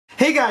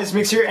Hey guys,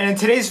 Mix here, and in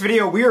today's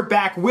video we are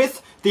back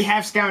with the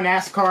Half Scout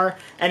NASCAR,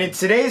 and in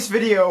today's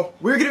video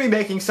we're going to be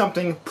making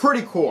something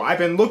pretty cool. I've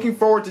been looking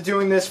forward to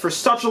doing this for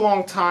such a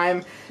long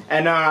time,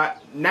 and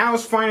now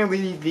is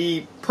finally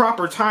the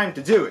proper time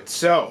to do it.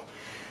 So,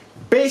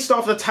 based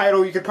off the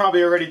title, you could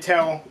probably already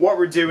tell what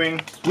we're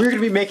doing. We're going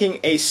to be making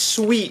a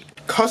sweet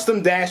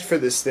custom dash for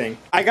this thing.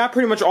 I got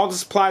pretty much all the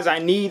supplies I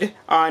need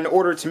in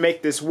order to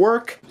make this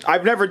work.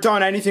 I've never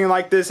done anything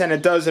like this, and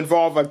it does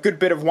involve a good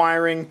bit of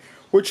wiring,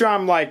 which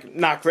I'm like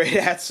not great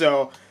at,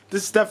 so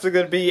this is definitely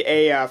going to be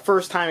a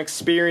first time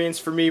experience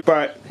for me.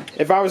 But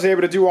if I was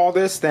able to do all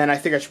this, then I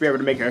think I should be able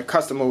to make a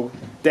custom little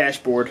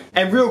dashboard.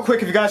 And real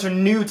quick, if you guys are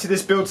new to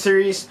this build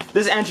series,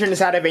 this engine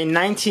is out of a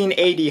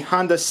 1980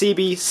 Honda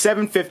CB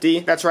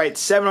 750, that's right,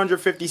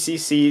 750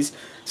 cc's,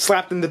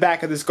 slapped in the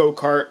back of this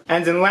go-kart.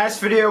 And in the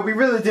last video, we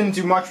really didn't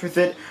do much with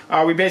it.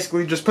 We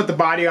basically just put the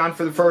body on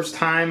for the first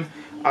time,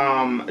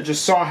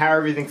 just saw how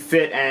everything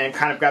fit and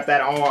kind of got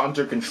that all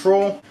under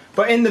control.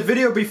 But in the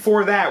video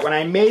before that, when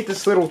I made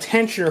this little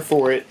tensioner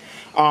for it,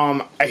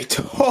 a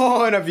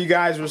ton of you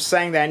guys were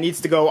saying that it needs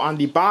to go on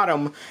the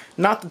bottom,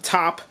 not the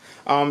top.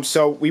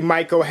 So we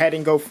might go ahead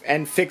and go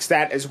and fix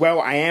that as well.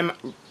 I am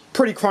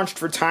pretty crunched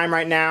for time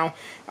right now.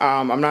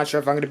 I'm not sure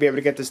if I'm going to be able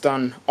to get this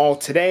done all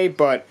today,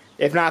 but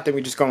if not, then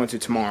we just go into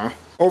tomorrow.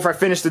 Or if I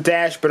finish the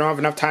dash but don't have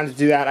enough time to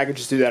do that, I could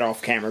just do that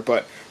off camera.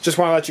 But just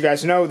want to let you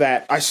guys know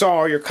that I saw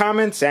all your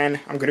comments and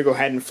I'm going to go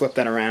ahead and flip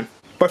that around.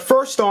 But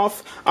first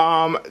off,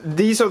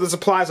 these are the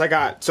supplies I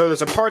got. So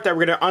there's a part that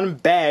we're going to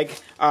unbag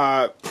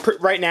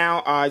right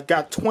now. I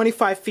got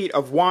 25 feet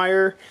of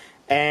wire,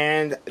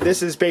 and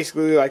this is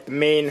basically like the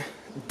main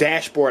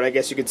dashboard, I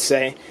guess you could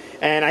say.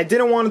 And I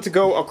didn't want it to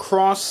go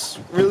across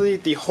really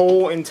the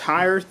whole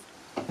entire...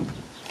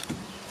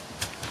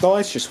 The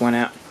lights just went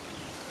out.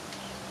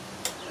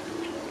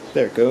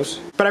 There it goes.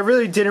 But I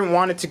really didn't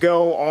want it to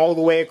go all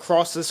the way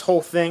across this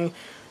whole thing,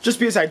 just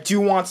because I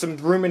do want some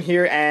room in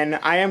here, and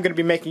I am going to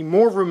be making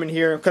more room in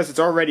here because it's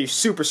already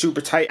super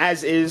tight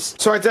as is.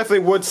 So I definitely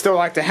would still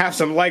like to have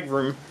some leg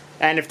room,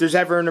 and if there's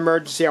ever an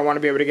emergency, I want to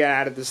be able to get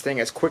out of this thing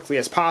as quickly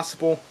as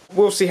possible.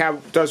 We'll see how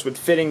it does with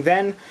fitting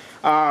then.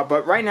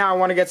 But right now I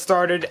want to get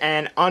started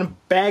and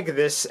unbag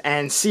this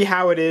and see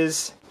how it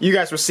is. You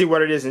guys will see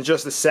what it is in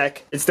just a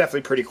sec. It's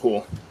definitely pretty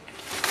cool.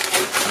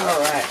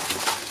 Alright.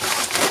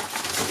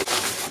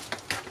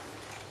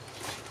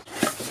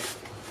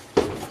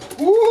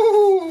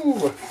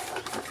 Woo!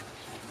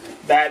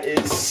 That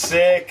is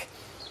sick.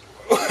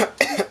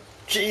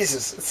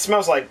 Jesus, it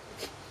smells like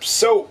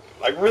soap,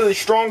 like really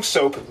strong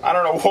soap. I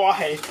don't know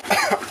why.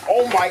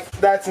 Oh my,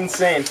 that's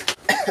insane.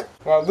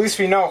 Well, at least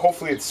we know,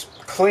 hopefully it's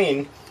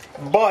clean.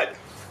 But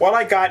what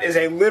I got is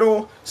a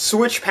little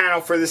switch panel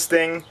for this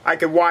thing. I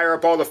could wire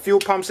up all the fuel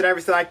pumps and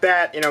everything like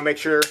that, you know, make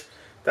sure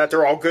that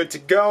they're all good to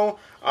go.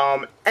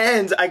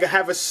 And I could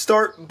have a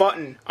start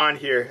button on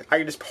here. I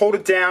can just hold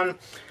it down,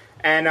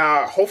 and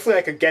hopefully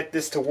I could get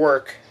this to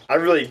work. I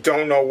really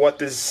don't know what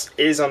this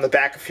is on the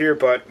back of here,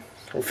 but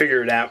we'll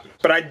figure it out.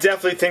 But I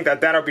definitely think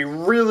that that'll be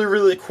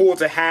really cool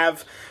to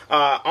have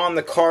on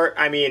the kart.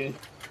 I mean,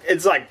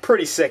 it's like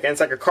pretty sick, and it's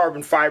like a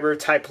carbon fiber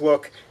type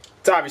look.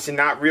 It's obviously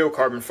not real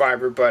carbon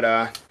fiber, but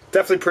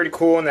definitely pretty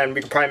cool. And then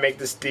we could probably make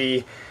this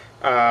the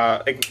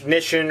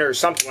ignition or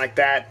something like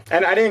that.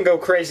 And I didn't go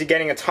crazy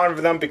getting a ton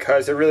of them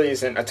because there really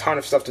isn't a ton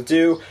of stuff to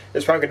do.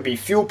 There's probably going to be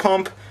fuel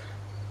pump.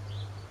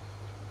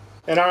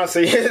 And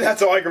honestly,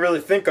 that's all I can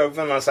really think of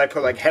unless I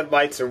put like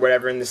headlights or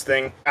whatever in this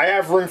thing. I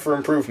have room for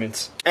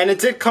improvements. And it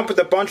did come with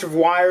a bunch of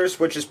wires,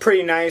 which is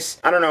pretty nice.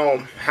 I don't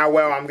know how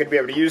well I'm going to be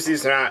able to use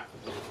these. They're not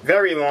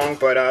very long,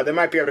 but they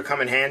might be able to come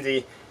in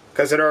handy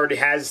because it already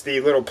has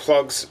the little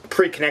plugs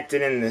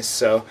pre-connected in this.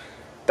 So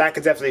that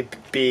could definitely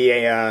be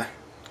a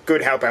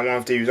good help. I won't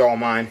have to use all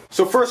mine.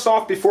 So first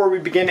off, before we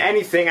begin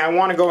anything, I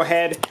want to go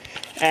ahead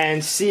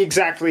and see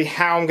exactly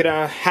how I'm going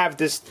to have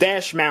this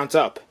dash mount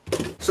up.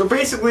 So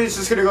basically it's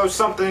just going to go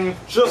something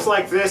just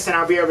like this, and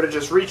I'll be able to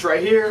just reach right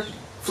here,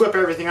 flip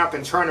everything up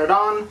and turn it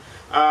on.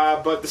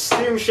 But the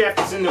steering shaft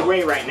is in the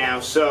way right now,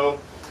 so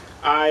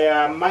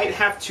I might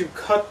have to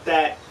cut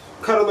a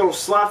little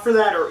slot for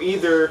that, or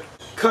either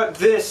cut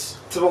this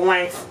to the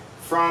length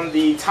from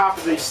the top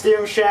of the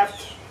steering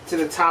shaft to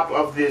the top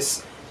of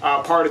this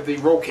part of the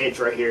roll cage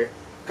right here,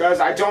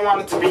 because I don't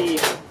want it to be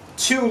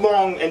too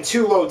long and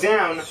too low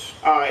down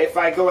if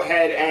I go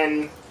ahead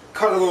and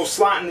cut a little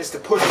slot in this to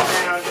push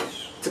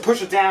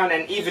it down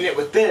and even it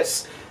with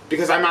this,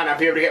 because I might not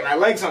be able to get my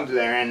legs under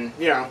there, and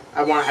you know,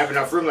 I want to have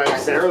enough room like I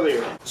said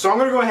earlier. So I'm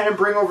going to go ahead and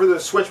bring over the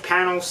switch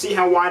panel, see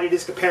how wide it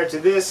is compared to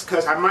this,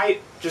 because I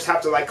might just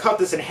have to like cut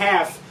this in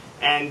half,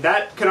 and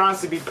that could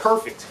honestly be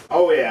perfect.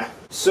 Oh yeah.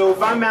 So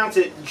if I mount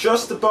it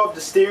just above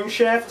the steering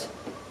shaft,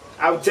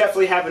 I would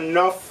definitely have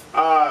enough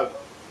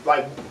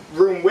like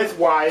room with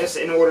wires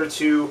in order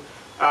to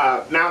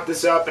mount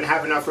this up and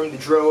have enough room to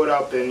drill it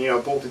up and, you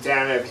know, bolt it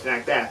down and everything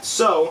like that.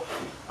 So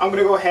I'm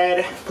going to go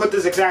ahead, put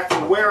this exactly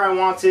where I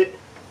want it,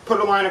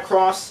 put a line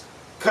across,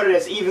 cut it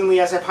as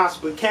evenly as I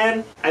possibly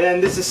can, and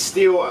then this is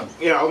steel,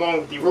 you know, along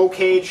with the roll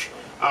cage.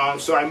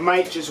 So I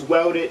might just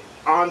weld it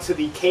onto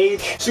the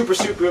cage super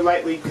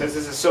lightly because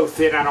this is so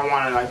thin I don't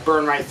want to like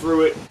burn right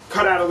through it.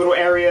 Cut out a little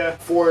area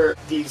for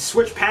the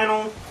switch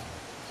panel,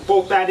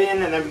 bolt that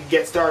in, and then we can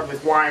get started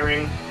with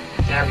wiring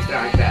and everything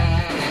like that.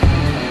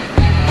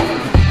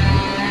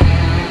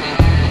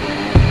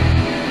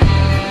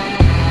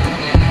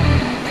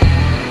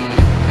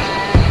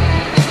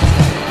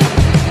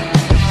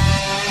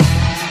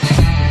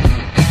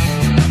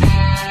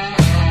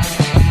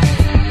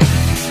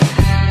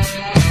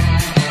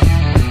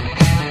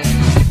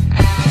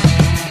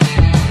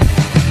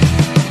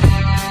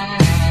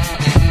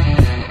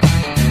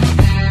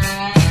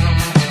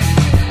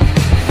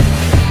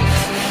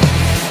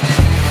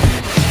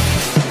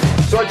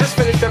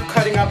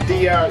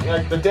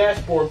 The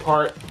dashboard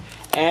part,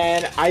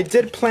 and I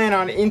did plan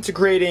on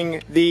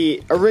integrating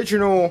the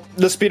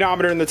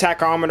speedometer and the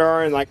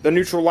tachometer and like the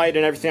neutral light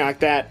and everything like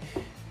that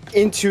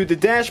into the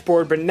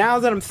dashboard, but now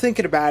that I'm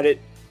thinking about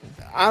it,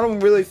 I don't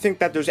really think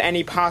that there's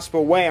any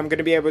possible way I'm going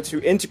to be able to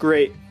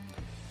integrate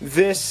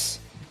this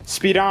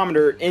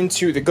speedometer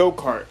into the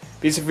go-kart.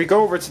 Because if we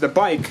go over to the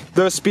bike,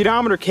 the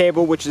speedometer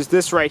cable, which is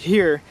this right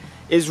here,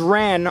 is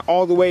ran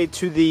all the way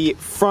to the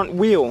front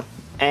wheel.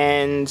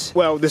 And,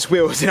 well, this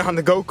wheel isn't on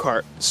the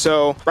go-kart,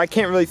 so I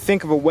can't really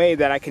think of a way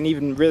that I can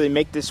even really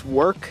make this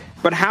work.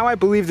 But how I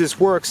believe this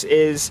works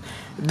is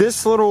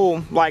this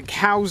little, like,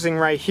 housing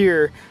right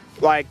here,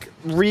 like,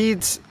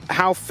 reads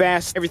how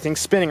fast everything's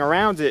spinning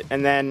around it,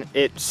 and then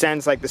it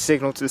sends, like, the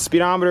signal to the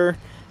speedometer,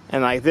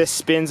 and, like, this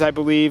spins, I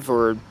believe,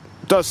 or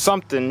does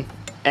something,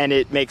 and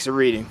it makes a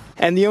reading.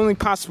 And the only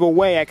possible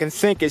way I can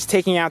think is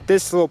taking out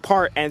this little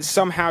part and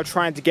somehow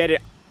trying to get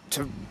it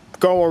to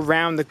go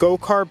around the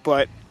go-kart,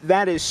 but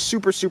that is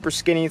super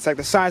skinny. It's like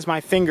the size of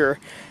my finger,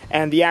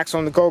 and the axle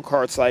on the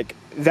go-kart's like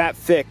that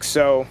thick,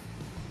 so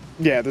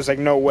yeah, there's like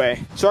no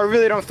way. So I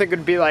really don't think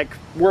it'd be like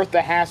worth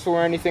the hassle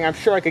or anything. I'm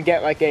sure I could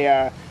get like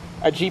a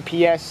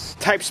GPS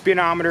type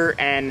speedometer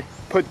and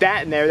put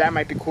that in there. That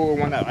might be cool,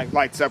 one that like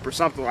lights up or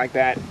something like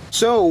that.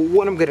 So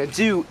what I'm gonna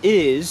do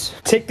is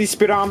take the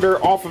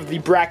speedometer off of the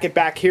bracket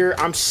back here.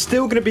 I'm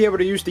still gonna be able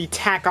to use the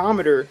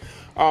tachometer,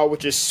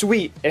 which is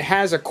sweet. It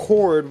has a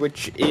cord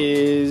which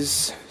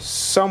is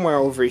somewhere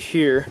over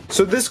here.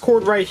 So this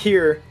cord right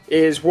here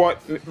is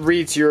what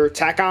reads your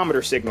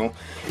tachometer signal.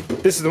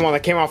 This is the one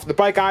that came off the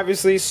bike,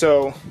 obviously,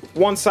 so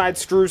one side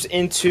screws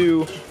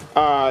into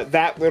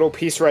that little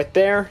piece right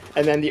there,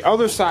 and then the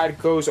other side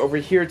goes over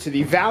here to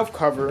the valve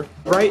cover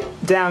right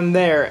down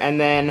there, and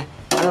then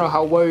I don't know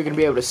how well you're gonna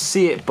be able to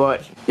see it,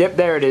 but yep,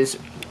 there it is.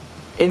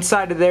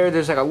 Inside of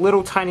there's like a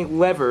little tiny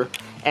lever,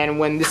 and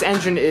when this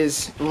engine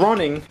is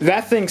running,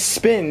 that thing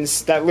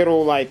spins that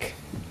little like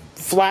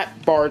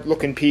flat barred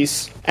looking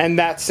piece, and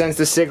that sends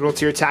the signal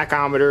to your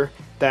tachometer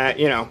that,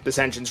 you know, this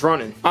engine's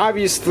running.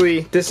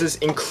 Obviously, this is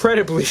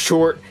incredibly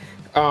short.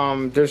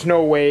 There's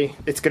no way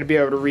it's going to be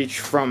able to reach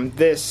from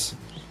this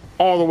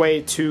all the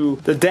way to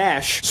the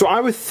dash. So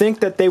I would think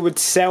that they would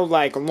sell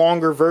like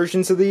longer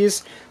versions of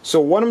these. So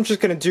what I'm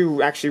just going to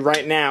do actually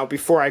right now,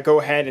 before I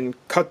go ahead and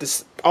cut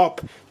this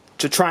up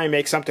to try and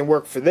make something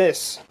work for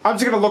this, I'm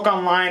just going to look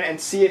online and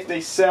see if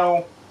they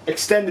sell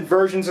extended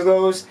versions of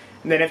those.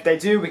 And then if they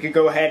do, we could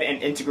go ahead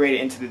and integrate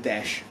it into the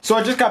dash. So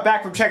I just got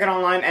back from checking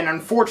online, and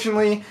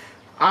unfortunately,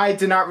 I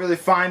did not really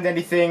find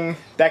anything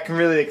that can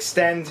really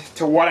extend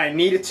to what I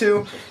needed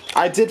to.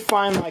 I did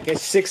find like a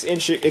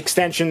 6-inch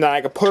extension that I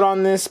could put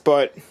on this,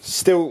 but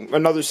still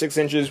another 6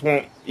 inches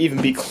won't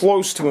even be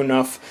close to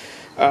enough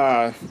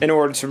in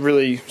order to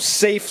really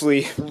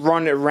safely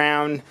run it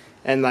around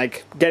and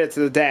like get it to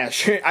the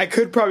dash. I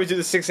could probably do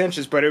the 6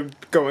 inches, but it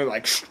would go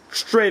like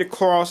straight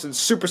across and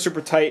super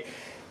tight.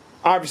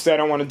 Obviously, I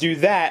don't want to do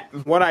that.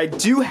 What I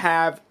do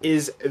have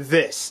is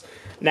this.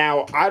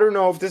 Now, I don't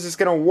know if this is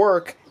going to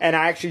work, and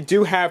I actually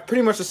do have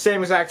pretty much the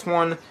same exact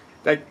one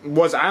that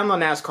was on the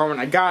NASCAR when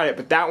I got it,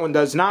 but that one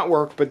does not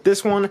work. But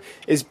this one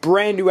is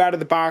brand new out of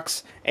the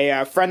box.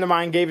 A friend of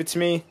mine gave it to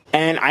me,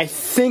 and I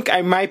think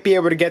I might be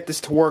able to get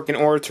this to work in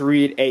order to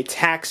read a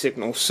tach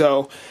signal.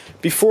 So,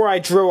 before I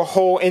drill a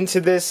hole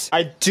into this,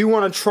 I do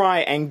want to try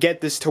and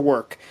get this to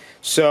work.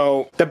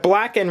 So, the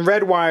black and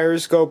red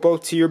wires go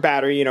both to your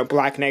battery, you know,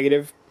 black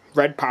negative,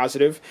 red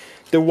positive.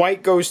 The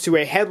white goes to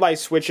a headlight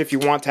switch if you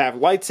want to have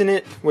lights in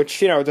it, which,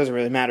 you know, it doesn't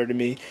really matter to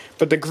me.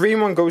 But the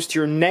green one goes to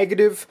your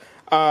negative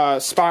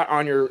spot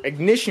on your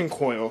ignition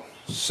coil.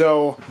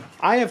 So,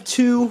 I have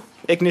 2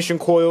 ignition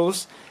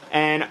coils,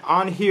 and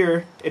on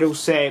here, it'll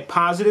say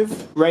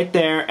positive right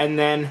there, and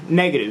then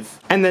negative.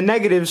 And the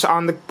negatives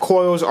on the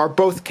coils are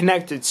both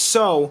connected,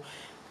 so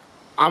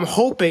I'm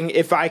hoping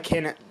if I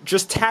can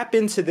just tap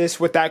into this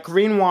with that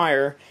green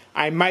wire,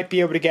 I might be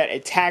able to get a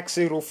tach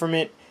signal from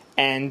it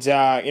and,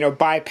 you know,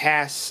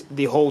 bypass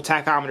the whole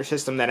tachometer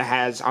system that it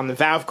has on the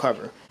valve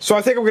cover. So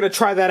I think I'm going to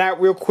try that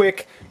out real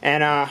quick,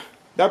 and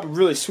that'd be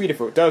really sweet if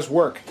it does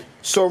work.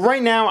 So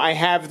right now I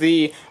have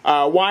the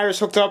wires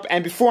hooked up,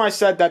 and before I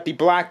said that the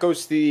black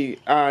goes to the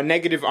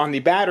negative on the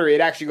battery,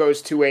 it actually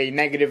goes to a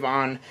negative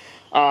on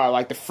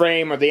like the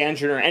frame or the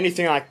engine or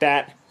anything like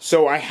that.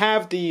 So I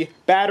have the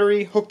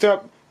battery hooked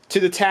up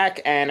to the tach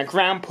and a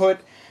ground put.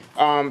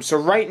 So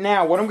right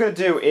now, what I'm going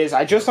to do is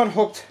I just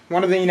unhooked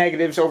one of the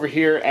negatives over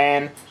here,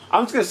 and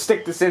I'm just going to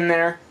stick this in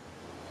there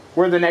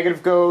where the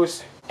negative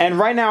goes. And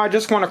right now, I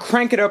just want to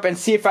crank it up and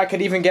see if I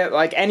could even get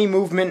like any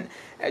movement,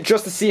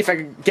 just to see if I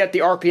could get the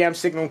RPM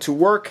signal to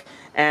work,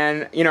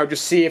 and you know,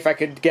 just see if I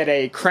could get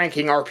a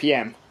cranking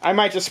RPM. I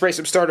might just spray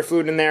some starter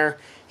fluid in there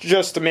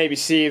just to maybe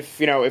see if,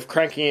 you know, if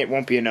cranking it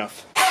won't be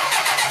enough.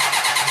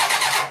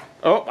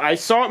 Oh, I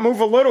saw it move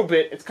a little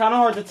bit. It's kind of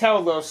hard to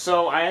tell though,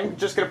 so I am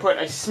just going to put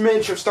a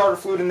smidge of starter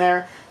fluid in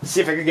there to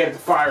see if I can get it to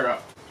fire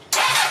up.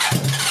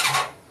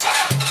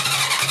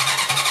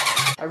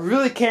 I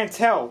really can't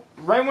tell.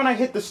 Right when I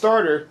hit the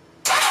starter,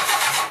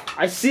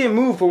 I see it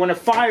move, but when it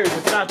fires,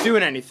 it's not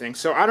doing anything.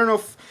 So I don't know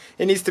if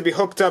it needs to be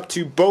hooked up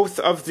to both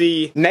of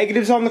the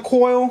negatives on the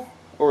coil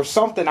or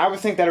something. I would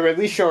think that it would at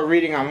least show a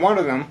reading on one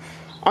of them.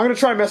 I'm going to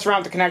try and mess around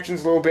with the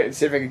connections a little bit and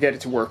see if I can get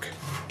it to work.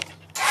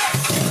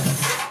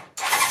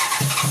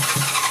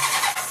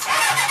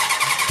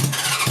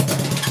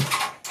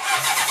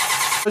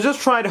 I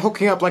just tried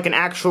hooking up like an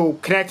actual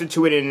connector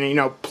to it and, you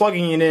know,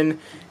 plugging it in,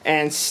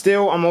 and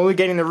still I'm only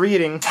getting the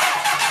reading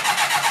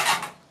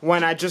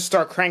when I just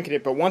start cranking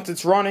it. But once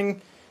it's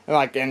running,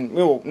 like, and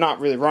well, not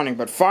really running,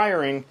 but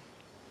firing,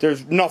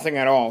 there's nothing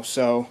at all.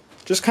 So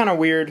just kind of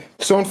weird.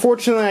 So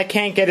unfortunately, I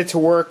can't get it to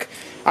work.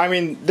 I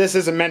mean, this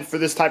isn't meant for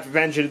this type of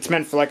engine. It's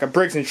meant for like a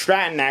Briggs &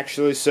 Stratton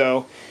actually.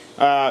 So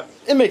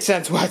it makes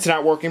sense why it's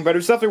not working. But it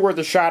was definitely worth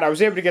a shot. I was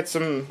able to get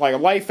some like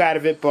life out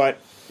of it, but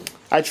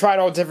I tried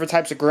all different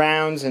types of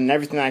grounds and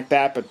everything like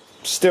that, but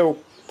still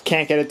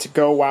can't get it to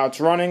go while it's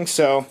running,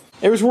 so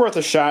it was worth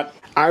a shot.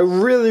 I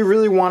really,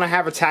 really want to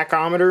have a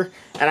tachometer,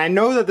 and I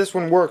know that this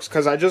one works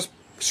because I just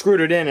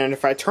screwed it in, and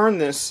if I turn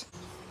this,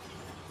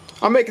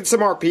 I'm making some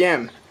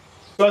RPM.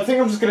 So I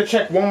think I'm just going to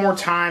check one more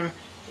time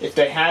if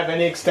they have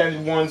any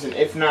extended ones, and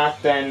if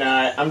not, then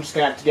I'm just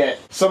going to have to get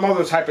some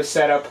other type of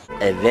setup.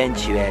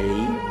 Eventually.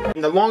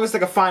 And the longest I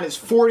can find is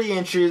 40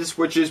 inches,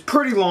 which is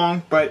pretty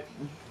long, but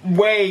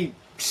way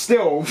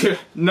still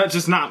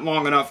not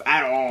long enough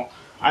at all.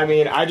 I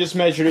mean, I just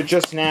measured it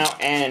just now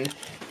and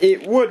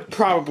it would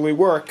probably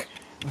work,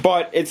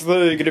 but it's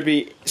literally going to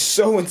be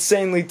so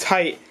insanely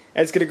tight.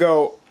 It's going to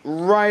go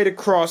right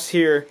across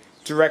here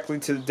directly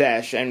to the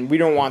dash, and we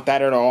don't want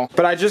that at all.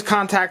 But I just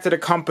contacted a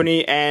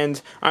company, and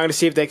I'm going to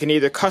see if they can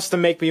either custom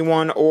make me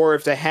one or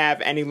if they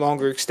have any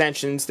longer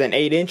extensions than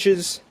 8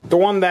 inches. The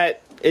one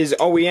that is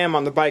OEM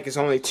on the bike is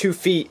only 2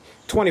 feet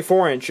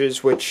 24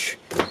 inches, which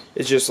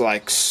is just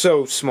like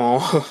so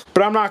small.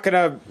 But I'm not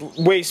gonna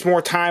waste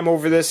more time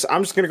over this.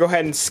 I'm just gonna go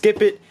ahead and skip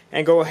it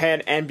and go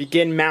ahead and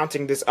begin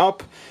mounting this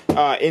up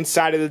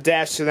inside of the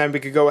dash, so then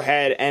we could go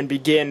ahead and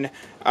begin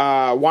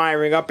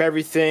wiring up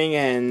everything.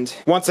 And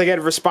once I get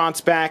a response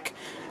back,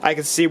 I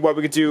can see what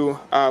we could do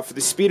for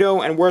the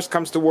Speedo. And worst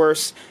comes to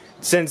worst,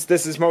 since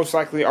this is most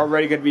likely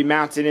already going to be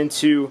mounted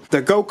into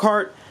the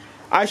go-kart,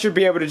 I should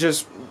be able to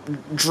just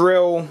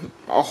drill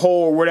a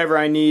hole or whatever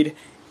I need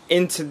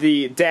into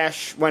the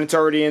dash when it's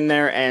already in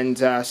there,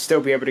 and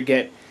still be able to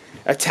get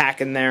a tack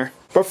in there.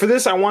 But for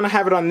this, I want to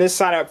have it on this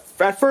side.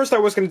 At first I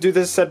was going to do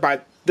this side,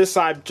 but this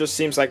side just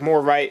seems like more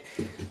right.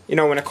 You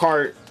know, when a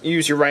car, you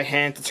use your right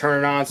hand to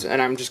turn it on,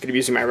 and I'm just going to be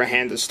using my right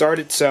hand to start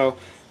it, so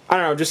I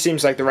don't know, it just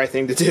seems like the right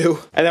thing to do.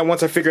 And then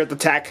once I figure out the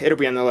tack, it'll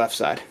be on the left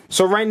side.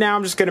 So right now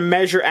I'm just going to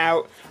measure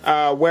out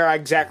where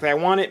exactly I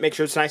want it, make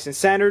sure it's nice and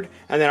centered,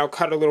 and then I'll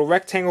cut a little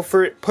rectangle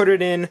for it, put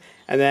it in,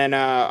 and then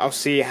I'll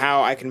see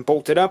how I can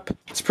bolt it up.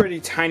 It's pretty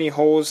tiny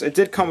holes. It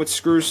did come with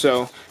screws,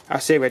 so I'll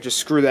see if I just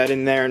screw that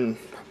in there, and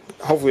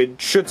hopefully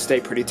it should stay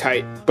pretty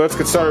tight. But let's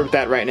get started with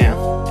that right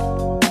now.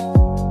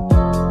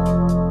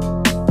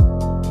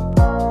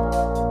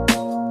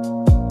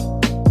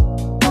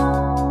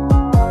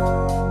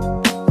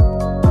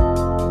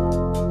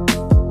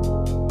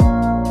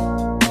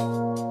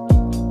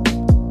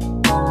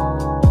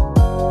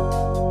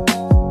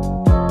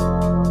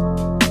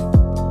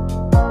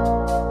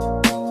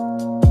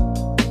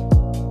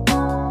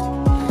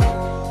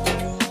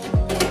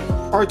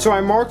 Alright, so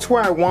I marked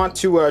where I want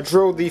to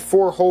drill the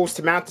 4 holes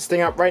to mount this thing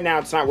up. Right now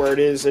it's not where it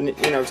is, and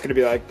you know, it's going to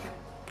be like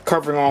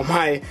covering all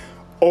my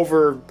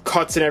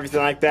overcuts and everything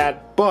like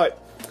that. But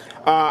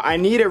I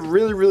need a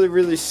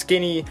really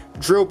skinny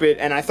drill bit,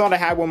 and I thought I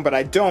had one, but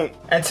I don't.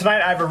 And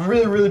tonight I have a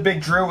really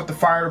big drill with the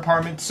fire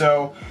department,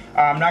 so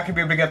I'm not going to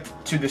be able to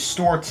get to the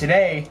store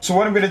today. So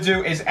what I'm going to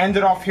do is end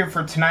it off here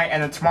for tonight,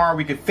 and then tomorrow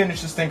we could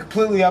finish this thing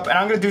completely up. And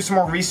I'm going to do some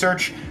more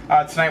research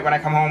tonight when I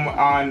come home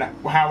on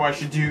how I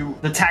should do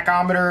the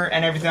tachometer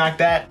and everything like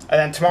that. And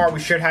then tomorrow we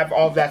should have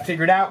all of that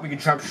figured out. We can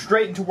jump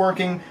straight into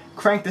working,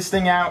 crank this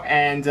thing out,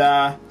 and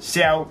see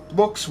how it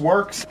looks,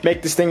 works.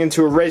 Make this thing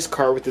into a race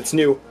car with its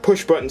new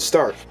push button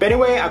start. But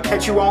anyway, I'll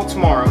catch you all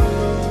tomorrow.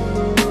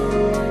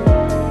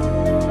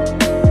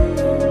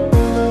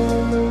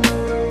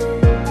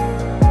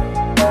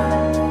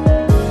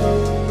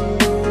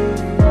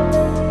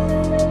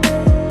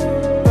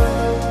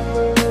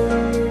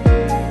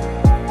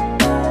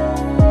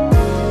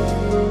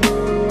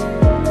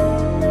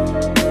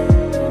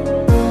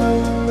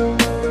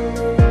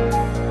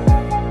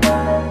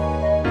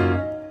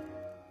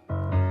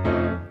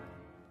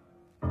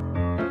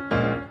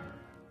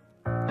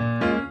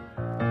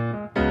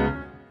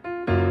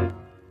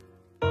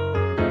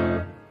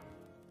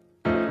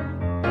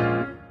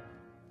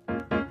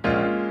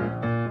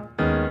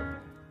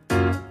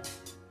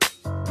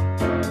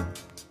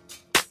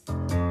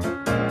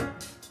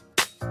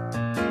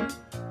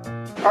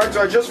 Alright,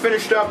 so I just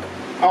finished up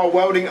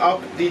welding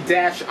up the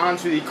dash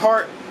onto the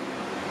cart.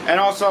 And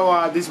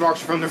also, these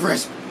marks are from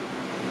the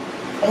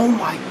Oh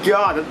my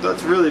god,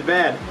 that's really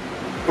bad.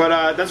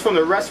 But that's from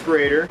the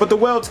respirator. But the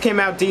welds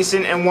came out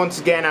decent, and once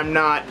again, I'm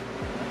not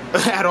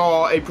at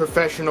all a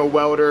professional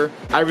welder.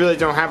 I really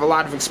don't have a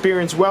lot of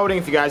experience welding,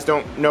 if you guys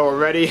don't know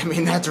already. I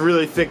mean, that's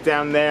really thick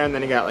down there, and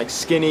then it got like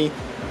skinny.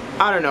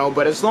 I don't know,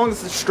 but as long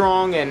as it's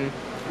strong and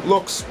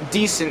looks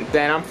decent,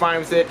 then I'm fine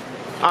with it.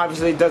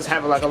 Obviously, it does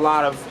have like a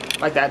lot of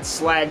like that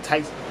slag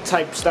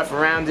type stuff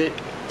around it,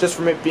 just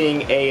from it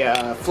being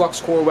a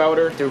flux core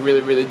welder. They're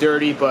really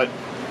dirty, but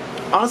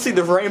honestly,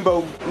 the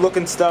rainbow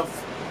looking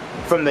stuff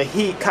from the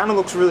heat kind of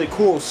looks really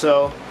cool,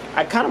 so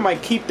I kind of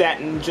might keep that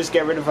and just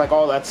get rid of like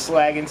all that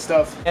slag and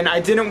stuff. And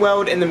I didn't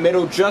weld in the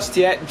middle just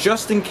yet,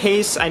 just in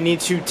case I need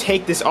to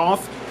take this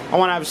off. I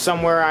want to have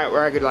somewhere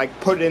where I could like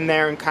put it in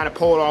there and kind of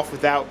pull it off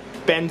without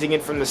bending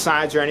it from the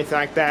sides or anything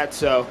like that.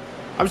 So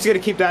I'm just going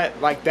to keep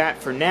that like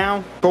that for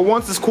now. But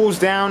once this cools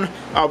down,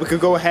 we could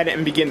go ahead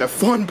and begin the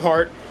fun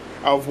part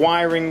of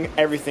wiring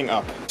everything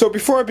up. So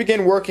before I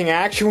begin working, I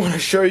actually want to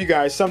show you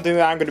guys something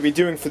that I'm going to be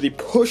doing for the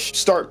push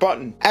start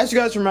button. As you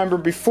guys remember,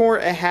 before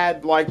it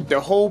had like the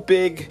whole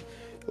big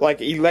like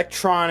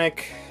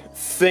electronic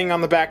thing on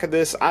the back of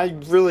this. I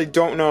really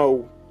don't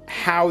know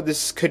how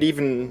this could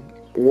even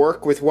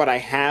work with what I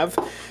have.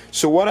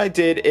 So what I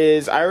did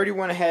is I already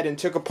went ahead and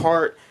took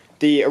apart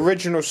the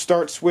original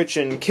start switch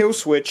and kill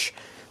switch.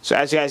 So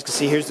as you guys can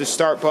see, here's the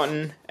start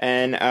button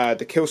and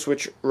the kill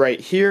switch right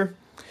here.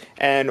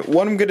 And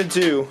what I'm gonna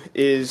do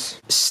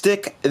is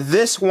stick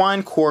this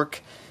wine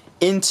cork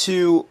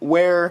into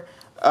where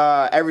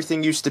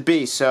everything used to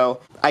be.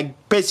 So I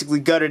basically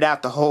gutted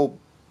out the whole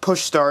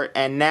push start,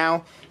 and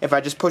now if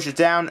I just push it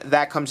down,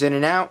 that comes in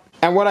and out.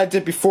 And what I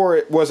did before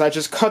it was I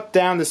just cut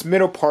down this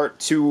middle part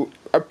to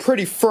a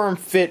pretty firm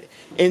fit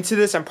into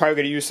this. I'm probably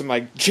gonna use some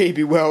like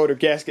JB Weld or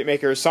gasket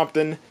maker or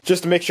something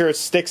just to make sure it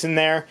sticks in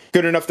there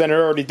good enough that it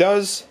already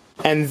does.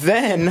 And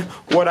then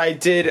what I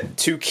did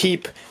to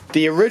keep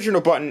the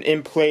original button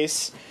in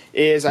place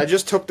is I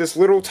just took this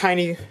little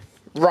tiny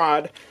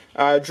rod,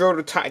 drilled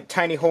a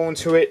tiny hole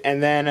into it,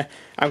 and then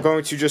I'm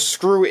going to just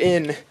screw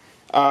in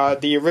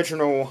the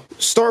original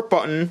start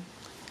button,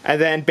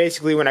 and then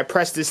basically when I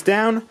press this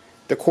down,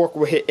 the cork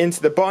will hit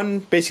into the button,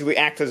 basically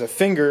act as a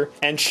finger,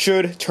 and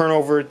should turn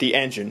over the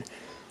engine.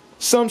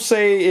 Some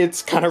say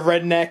it's kind of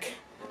redneck.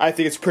 I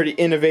think it's pretty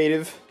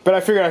innovative, but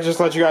I figured I'd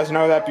just let you guys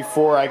know that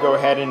before I go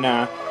ahead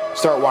and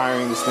start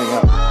wiring this thing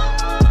up.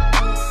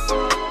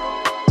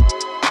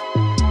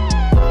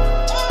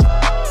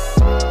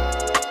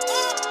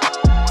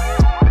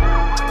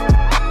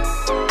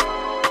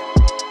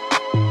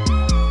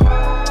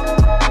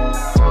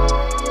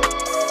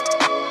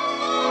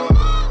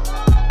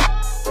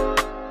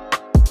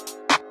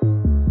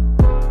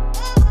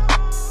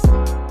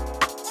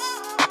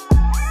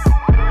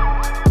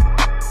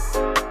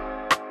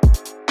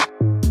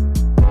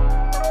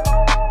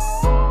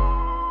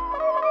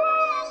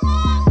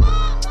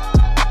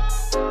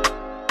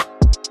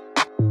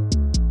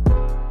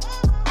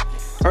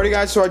 Alrighty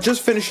guys, so I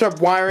just finished up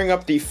wiring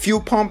up the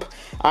fuel pump.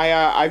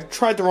 I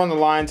tried to run the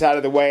lines out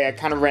of the way. I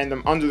kind of ran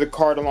them under the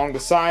cart along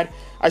the side.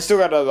 I still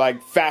got to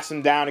like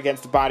fasten down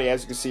against the body.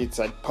 As you can see, it's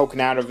like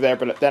poking out over there,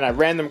 but then I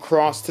ran them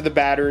across to the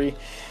battery.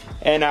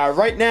 And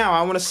right now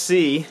I want to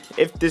see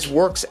if this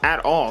works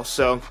at all,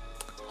 so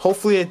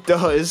hopefully it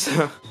does.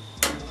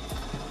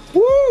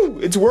 Woo!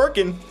 It's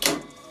working.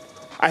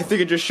 I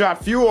think it just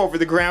shot fuel over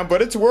the ground,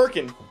 but it's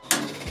working.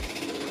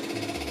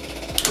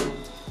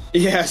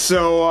 Yeah,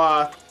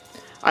 so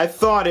I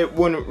thought it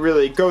wouldn't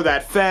really go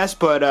that fast,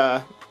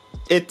 but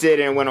it did,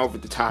 and it went over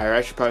the tire.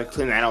 I should probably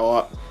clean that all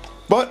up.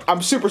 But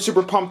I'm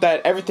super pumped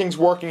that everything's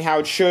working how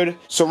it should.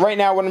 So right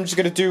now what I'm just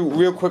going to do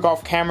real quick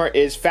off camera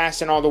is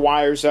fasten all the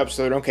wires up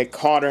so they don't get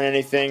caught or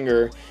anything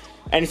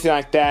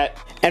like that.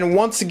 And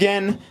once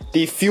again,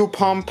 the fuel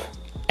pump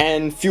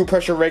and fuel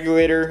pressure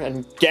regulator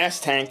and gas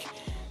tank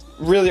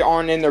really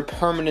aren't in their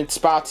permanent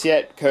spots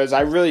yet, because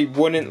I really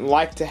wouldn't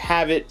like to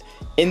have it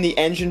in the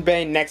engine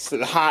bay next to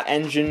the hot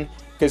engine,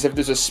 because if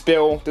there's a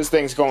spill, this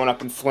thing's going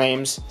up in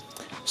flames.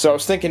 So I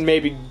was thinking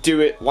maybe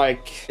do it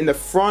like in the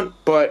front,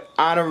 but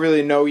I don't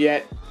really know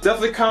yet.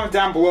 Definitely comment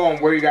down below on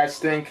where you guys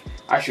think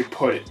I should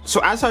put it.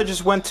 So as I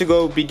just went to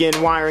go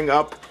begin wiring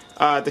up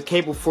the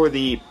cable for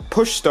the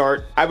push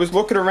start, I was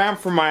looking around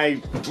for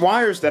my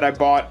wires that I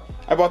bought.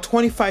 I bought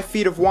 25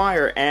 feet of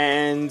wire,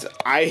 and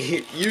I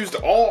used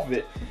all of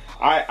it.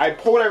 I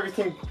pulled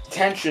everything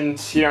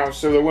tensioned, you know,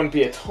 so there wouldn't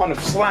be a ton of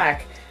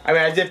slack. I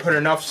mean, I did put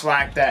enough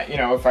slack that, you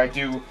know, if I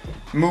do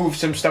move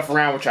some stuff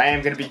around, which I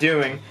am going to be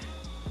doing,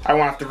 I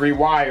won't have to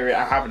rewire it.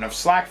 I have enough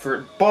slack for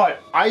it.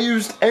 But I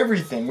used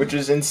everything, which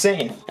is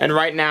insane. And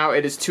right now,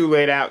 it is too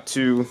late out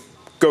to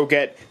go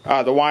get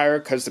the wire,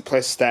 because the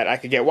place that I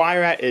could get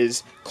wire at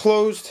is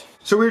closed.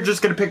 So we're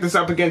just going to pick this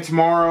up again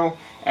tomorrow,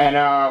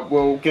 and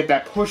we'll get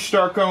that push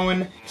start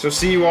going. So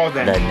see you all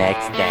then. The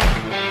next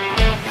day.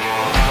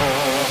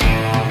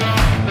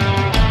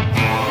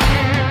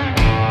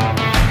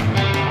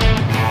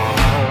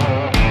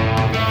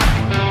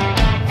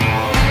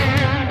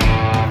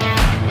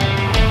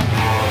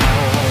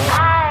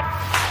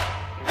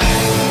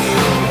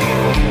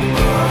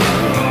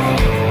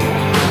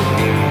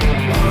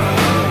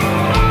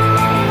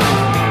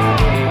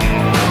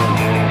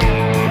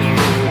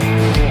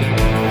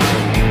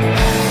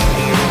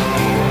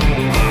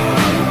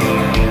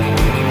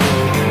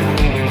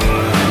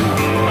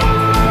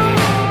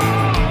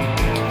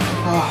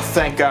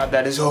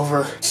 that is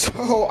over.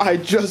 So I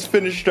just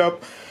finished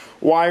up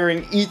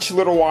wiring each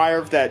little wire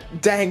of that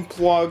dang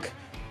plug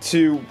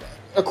to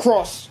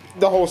across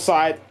the whole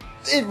side.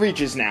 It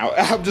reaches now.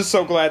 I'm just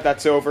so glad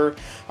that's over.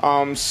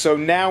 So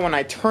now when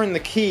I turn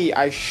the key,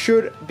 I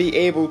should be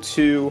able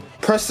to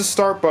press the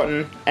start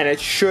button and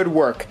it should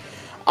work.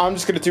 I'm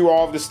just gonna do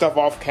all of this stuff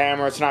off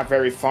camera. It's not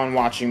very fun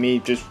watching me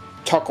just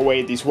tuck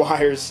away these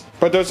wires,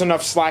 but there's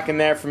enough slack in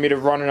there for me to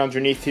run it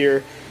underneath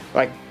here,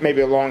 like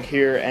maybe along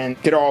here,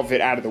 and get all of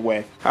it out of the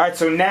way. Alright,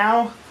 so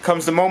now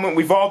comes the moment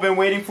we've all been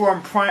waiting for.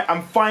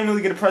 I'm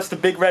finally gonna press the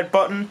big red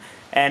button,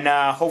 and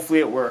hopefully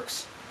it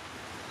works.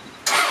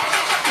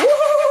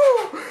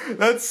 Woo!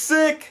 That's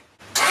sick!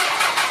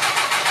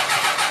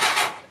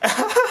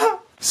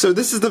 So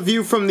this is the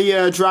view from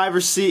the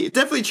driver's seat. It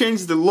definitely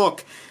changes the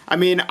look. I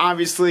mean,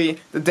 obviously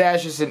the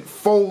dash isn't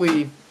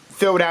fully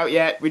filled out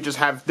yet. We just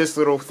have this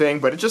little thing,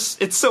 but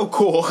it's so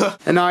cool.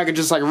 And now I can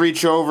just like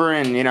reach over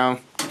and, you know,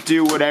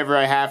 do whatever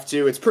I have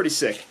to. It's pretty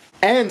sick.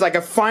 And like I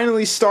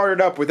finally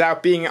started up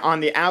without being on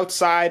the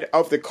outside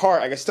of the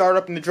car. I can start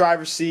up in the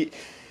driver's seat,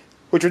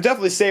 which would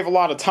definitely save a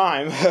lot of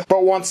time.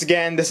 But once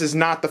again, this is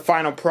not the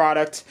final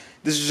product.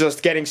 This is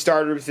just getting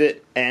started with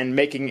it and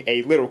making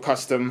a little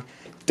custom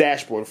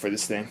dashboard for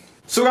this thing.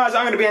 So guys,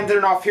 I'm going to be ending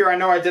it off here. I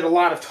know I did a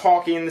lot of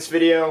talking in this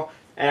video,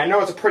 and I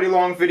know it's a pretty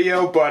long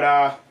video,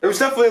 but it was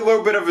definitely a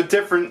little bit of a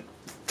different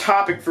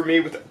topic for me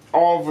with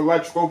all of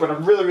electrical, but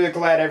I'm really, really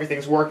glad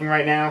everything's working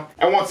right now.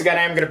 And once again,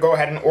 I am going to go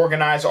ahead and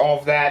organize all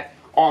of that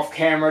off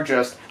camera.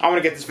 I want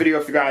to get this video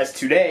up for you guys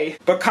today.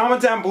 But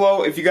comment down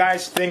below if you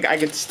guys think I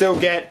could still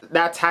get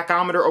that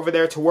tachometer over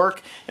there to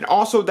work, and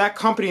also that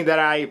company that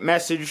I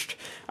messaged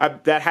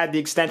that had the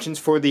extensions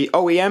for the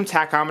OEM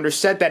tachometer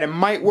said that it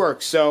might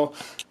work. So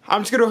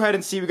I'm just gonna go ahead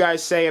and see what you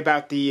guys say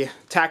about the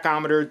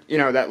tachometer, you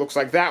know, that looks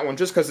like that one,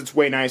 just because it's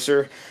way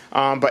nicer.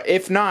 But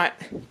if not,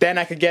 then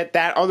I could get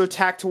that other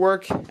tach to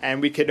work,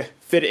 and we could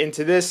fit it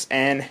into this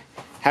and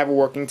have a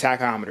working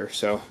tachometer.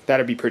 So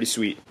that'd be pretty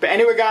sweet. But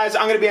anyway, guys,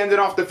 I'm gonna be ending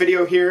off the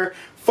video here.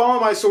 Follow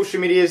my social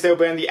medias, they'll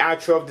be in the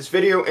outro of this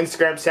video.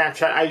 Instagram,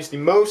 Snapchat, I use the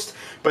most.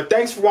 But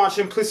thanks for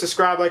watching. Please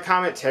subscribe, like,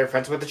 comment, tell your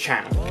friends about the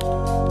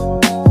channel.